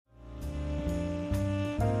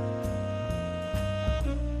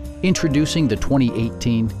Introducing the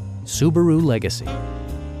 2018 Subaru Legacy.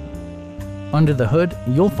 Under the hood,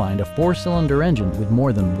 you'll find a 4-cylinder engine with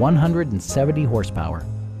more than 170 horsepower.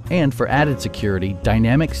 And for added security,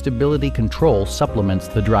 dynamic stability control supplements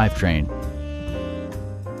the drivetrain.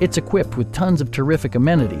 It's equipped with tons of terrific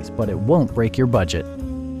amenities, but it won't break your budget.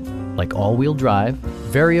 Like all-wheel drive,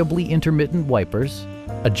 variably intermittent wipers,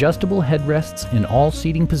 adjustable headrests in all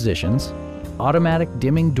seating positions, automatic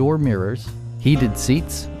dimming door mirrors, heated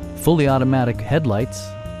seats, fully automatic headlights,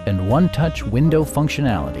 and one-touch window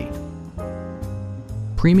functionality.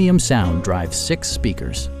 Premium sound drives 6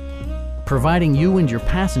 speakers, providing you and your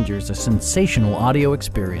passengers a sensational audio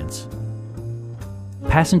experience.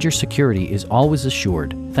 Passenger security is always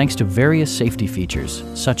assured thanks to various safety features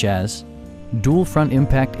such as dual front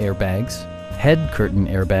impact airbags, head curtain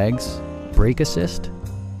airbags, brake assist,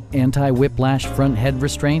 anti-whiplash front head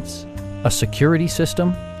restraints, a security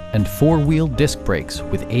system, and 4-wheel disc brakes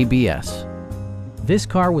with ABS. This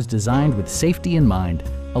car was designed with safety in mind,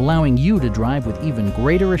 allowing you to drive with even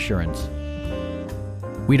greater assurance.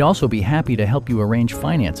 We'd also be happy to help you arrange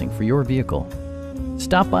financing for your vehicle.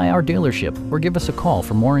 Stop by our dealership or give us a call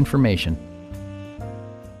for more information.